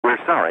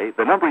sorry,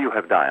 the number you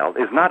have dialed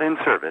is not in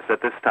service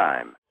at this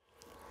time.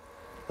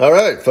 All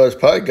right, Fuzz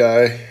Pie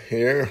Guy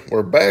here.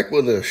 We're back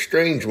with a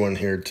strange one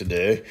here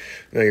today.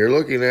 Now you're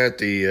looking at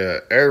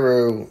the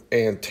Arrow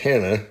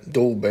antenna,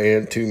 dual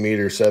band, 2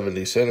 meter,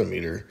 70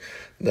 centimeter,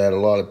 that a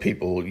lot of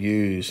people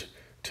use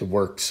to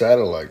work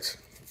satellites.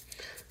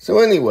 So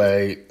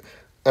anyway,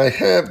 I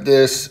have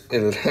this,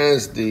 and it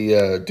has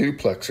the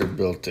duplexer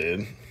built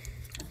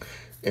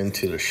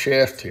into the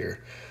shaft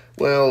here.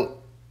 Well,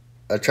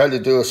 I tried to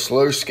do a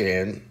slow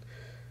scan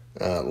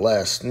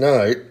last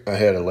night. I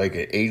had like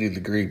an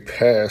 80-degree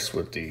pass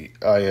with the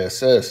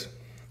ISS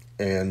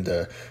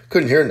and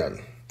couldn't hear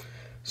nothing.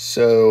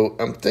 So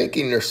I'm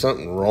thinking there's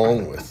something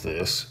wrong with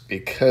this,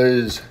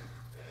 because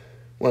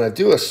when I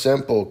do a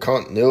simple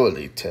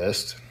continuity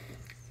test,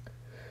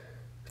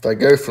 if I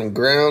go from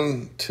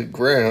ground to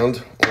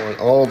ground on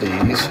all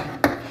these,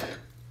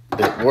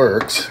 it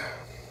works.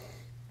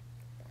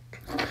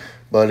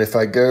 But if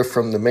I go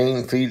from the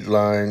main feed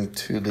line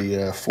to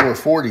the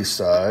 440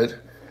 side,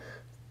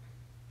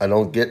 I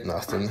don't get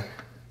nothing,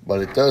 but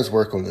it does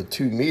work on the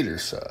 2 meter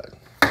side.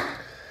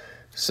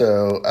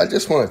 So I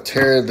just want to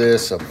tear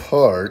this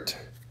apart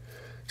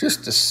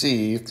just to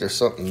see if there's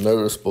something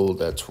noticeable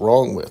that's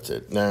wrong with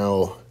it.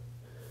 Now,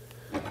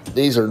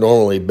 these are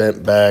normally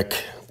bent back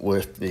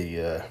with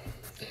the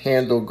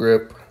handle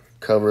grip,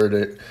 covered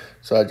it,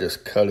 so I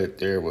just cut it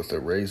there with a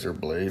razor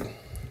blade.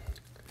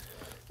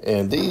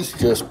 And these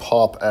just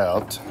pop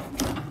out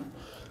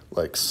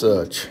like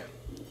such.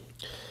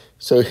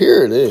 So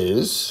here it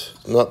is,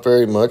 not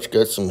very much,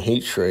 got some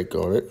heat shrink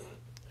on it,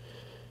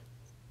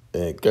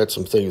 and got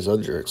some things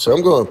under it. So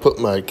I'm going to put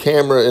my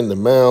camera in the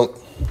mount,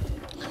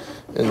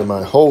 into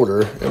my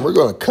holder, and we're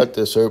going to cut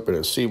this open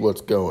and see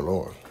what's going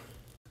on.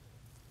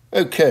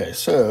 Okay,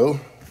 so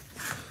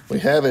we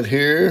have it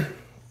here.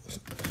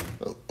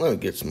 Oh, let me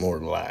get some more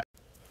light.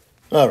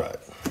 All right,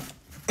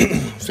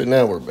 so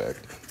now we're back.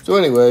 So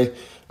anyway,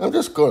 I'm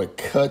just going to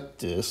cut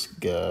this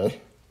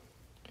guy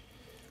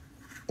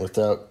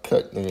without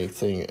cutting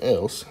anything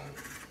else,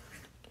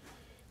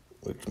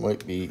 which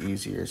might be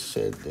easier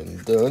said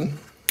than done.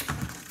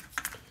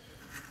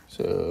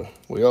 So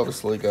we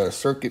obviously got a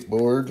circuit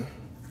board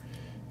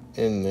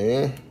in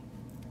there.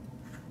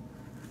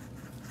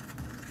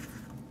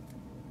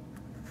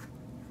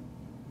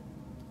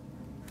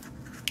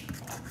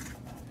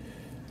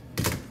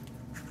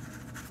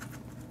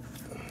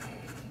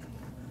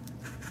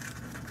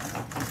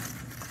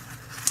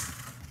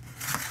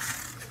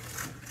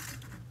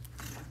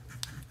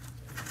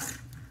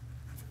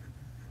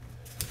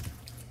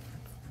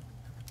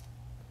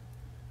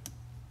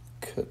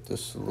 Cut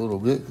this a little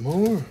bit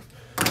more.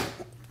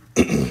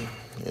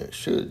 It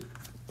should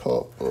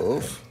pop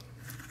off.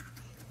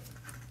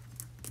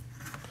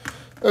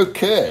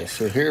 Okay,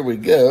 so here we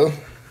go.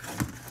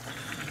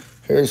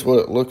 Here's what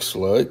it looks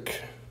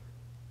like.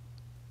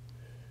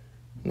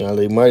 Now,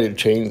 they might have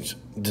changed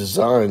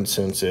design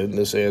since then.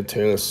 This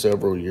antenna is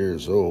several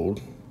years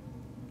old.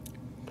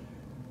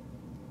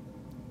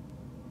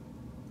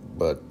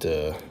 But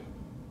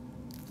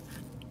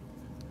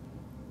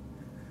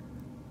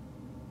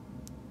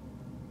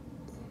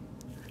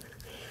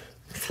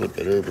flip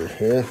it over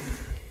here.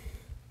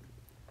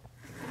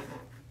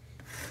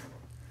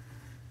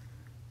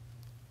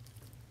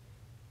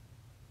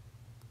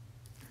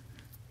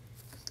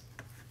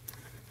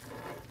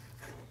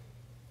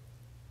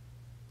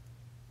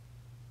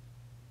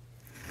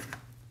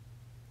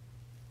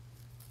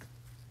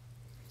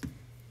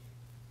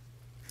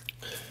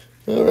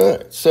 All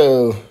right,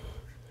 so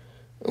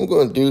I'm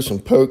going to do some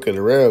poking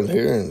around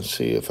here and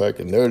see if I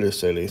can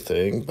notice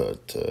anything,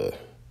 but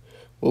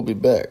we'll be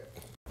back.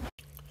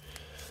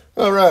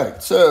 All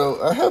right,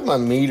 so I have my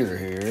meter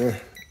here,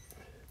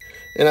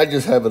 and I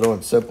just have it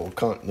on simple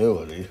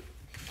continuity.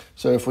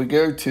 So if we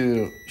go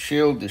to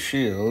shield,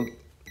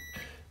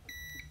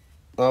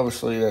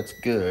 obviously that's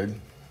good.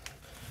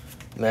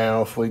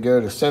 Now if we go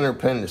to center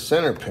pin,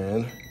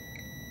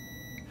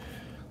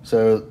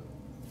 so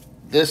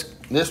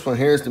this one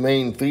here is the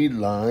main feed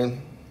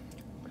line.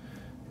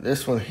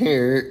 This one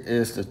here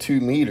is the 2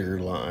 meter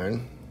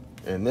line,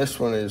 and this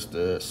one is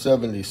the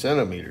 70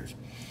 centimeters.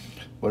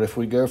 But if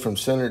we go from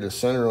center to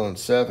center on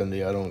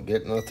 70, I don't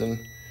get nothing.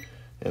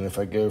 And if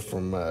I go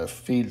from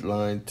feed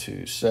line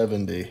to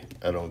 70,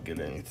 I don't get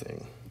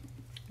anything.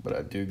 But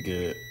I do get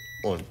it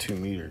on 2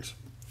 meters.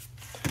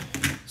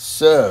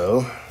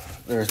 So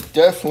there's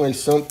definitely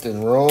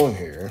something wrong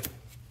here.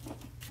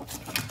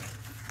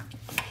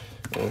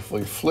 And if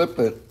we flip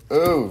it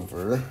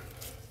over,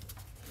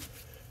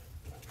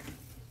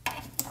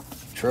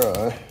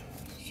 try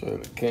so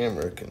the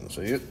camera can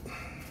see it.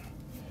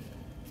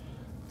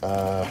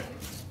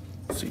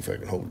 See if I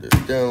can hold this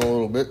down a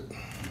little bit.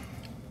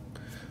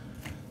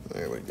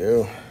 There we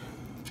go.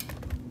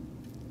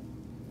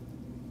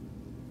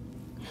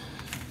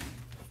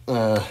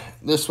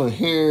 This one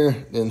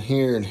here, then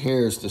here, and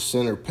here is the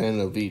center pin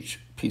of each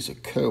piece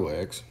of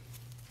coax.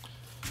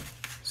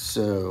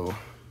 So,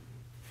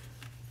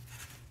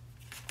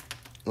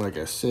 like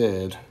I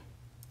said,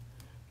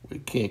 we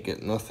can't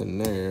get nothing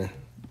there,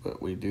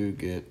 but we do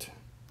get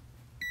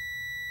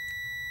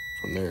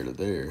from there to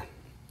there.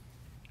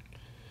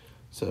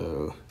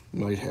 So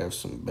might have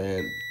some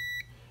bad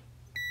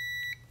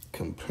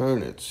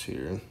components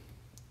here.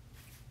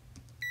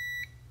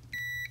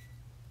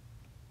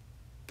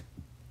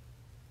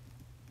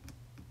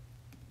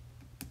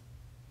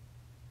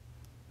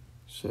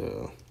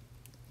 So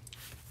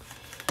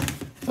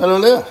I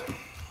don't know,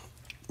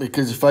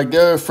 because if I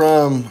go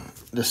from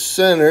the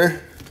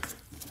center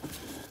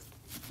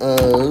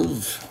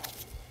of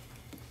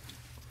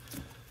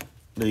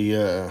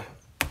the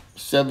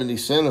 70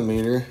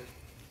 centimeter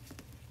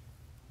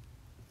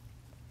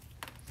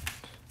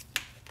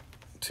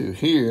to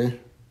here,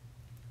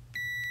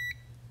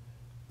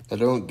 I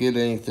don't get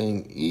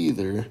anything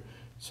either.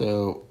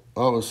 So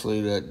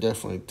obviously that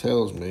definitely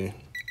tells me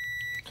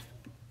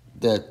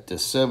that the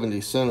 70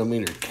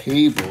 centimeter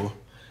cable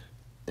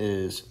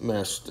is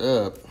messed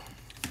up,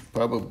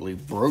 probably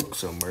broke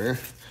somewhere,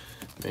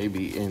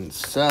 maybe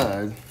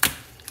inside.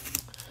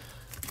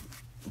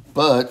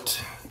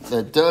 But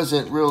that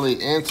doesn't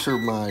really answer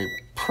my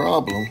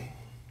problem.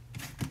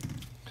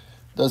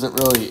 Doesn't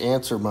really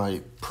answer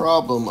my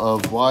problem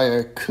of why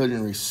I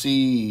couldn't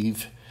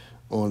receive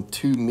on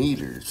 2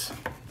 meters.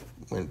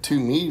 When 2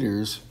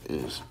 meters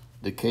is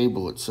the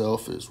cable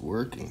itself is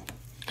working.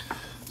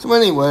 So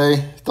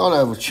anyway, thought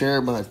I would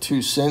share my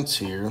 2 cents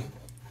here.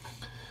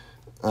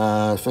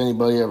 If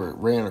anybody ever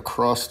ran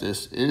across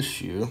this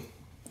issue,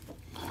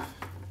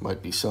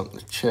 might be something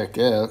to check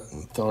out,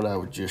 and thought I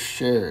would just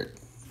share it,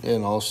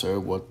 and also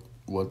what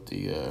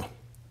it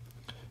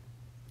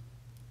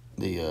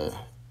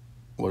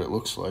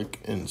looks like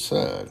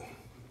inside.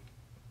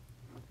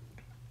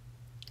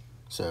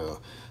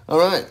 So, all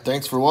right,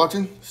 thanks for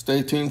watching.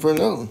 Stay tuned for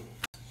another one.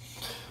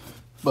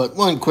 But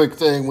one quick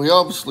thing, we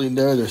obviously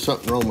know there's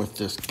something wrong with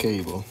this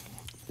cable,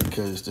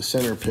 because the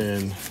center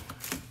pin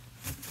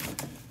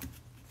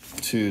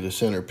to the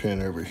center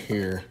pin over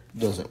here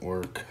doesn't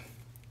work.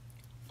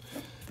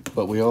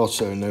 But we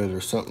also know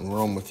there's something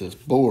wrong with this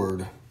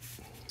board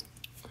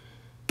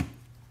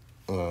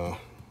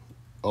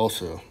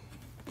also.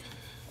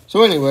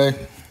 So anyway,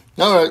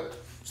 all right.